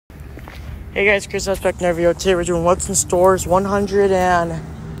Hey guys, Chris Aspect in our video. Today we're doing What's in Stores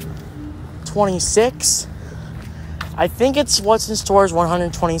 126. I think it's What's in Stores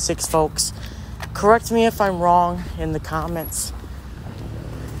 126, folks. Correct me if I'm wrong in the comments.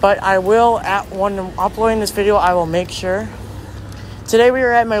 But I will, when I'm uploading this video, I will make sure. Today we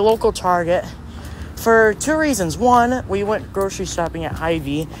were at my local Target for two reasons. One, we went grocery shopping at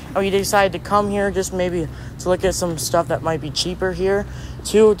Hy-Vee, and we decided to come here just maybe to look at some stuff that might be cheaper here.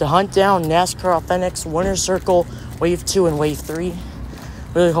 Two, to hunt down NASCAR Authentics Winter Circle Wave 2 and Wave 3.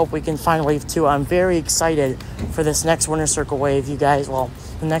 Really hope we can find Wave 2. I'm very excited for this next Winter Circle wave, you guys. Well,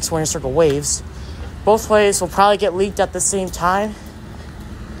 the next Winter Circle waves. Both waves will probably get leaked at the same time.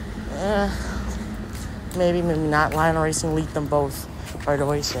 Maybe not. Lionel Racing leaked them both right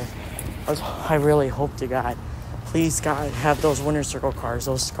away, so I really hope to God. Please, God, have those Winter Circle cars.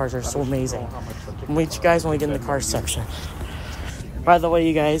 Those cars are so amazing. I'll meet you guys when we get in the car section. By the way,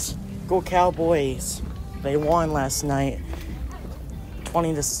 you guys, go Cowboys. They won last night,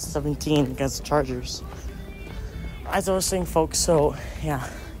 20-17 against the Chargers. As I was saying, folks, so, yeah.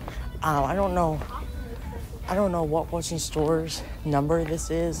 I don't know what What's in Stores number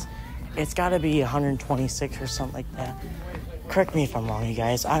this is. It's got to be 126 or something like that. Correct me if I'm wrong, you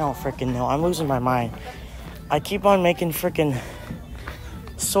guys. I don't freaking know. I'm losing my mind. I keep on making freaking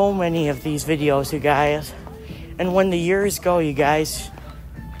so many of these videos, you guys. And when the years go, you guys,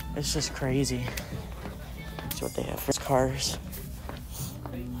 it's just crazy. That's what they have for cars.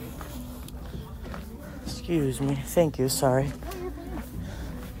 Excuse me. Thank you. Sorry.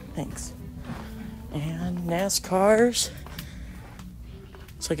 Thanks. And NASCARs.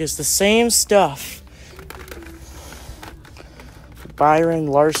 It's like it's the same stuff. Byron,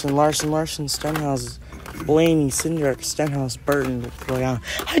 Larson, Stenhouse, Blaney, Cindric, Stenhouse, Burton, Leon.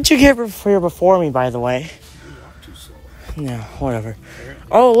 How'd you get here before me, by the way? No, whatever.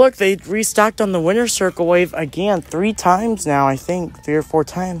 Oh, look, they restocked on the Winter Circle wave again 3 times now, I think. 3 or 4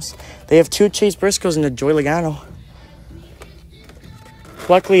 times. They have 2 Chase Briscoes and a Joey Logano.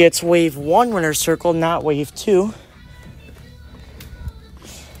 Luckily, it's Wave 1 Winter Circle, not Wave 2.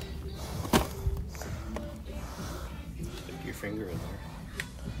 Stick your finger in there.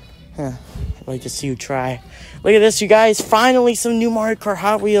 Yeah, I'd like to see you try. Look at this, you guys. Finally, some new Mario Kart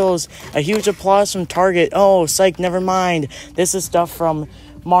Hot Wheels. A huge applause from Target. Oh, psych, never mind. This is stuff from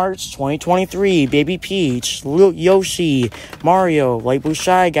March 2023. Baby Peach, Yoshi, Mario, Light Blue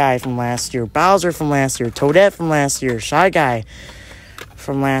Shy Guy from last year, Bowser from last year, Toadette from last year, Shy Guy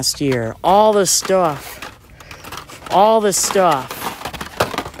from last year. All this stuff.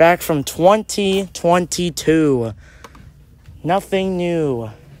 Back from 2022. Nothing new.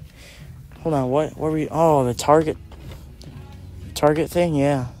 Hold on, what were we? Oh, the Target thing,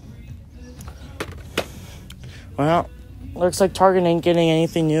 yeah. Well, looks like Target ain't getting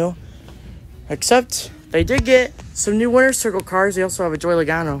anything new. Except they did get some new Winter Circle cars. They also have a Joey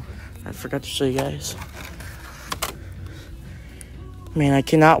Logano. I forgot to show you guys. Man, I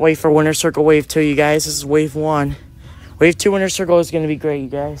cannot wait for Winter Circle Wave 2, you guys. This is Wave 1. Wave 2 Winter Circle is going to be great, you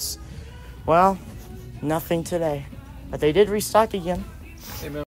guys. Well, nothing today. But they did restock again. Hey, man.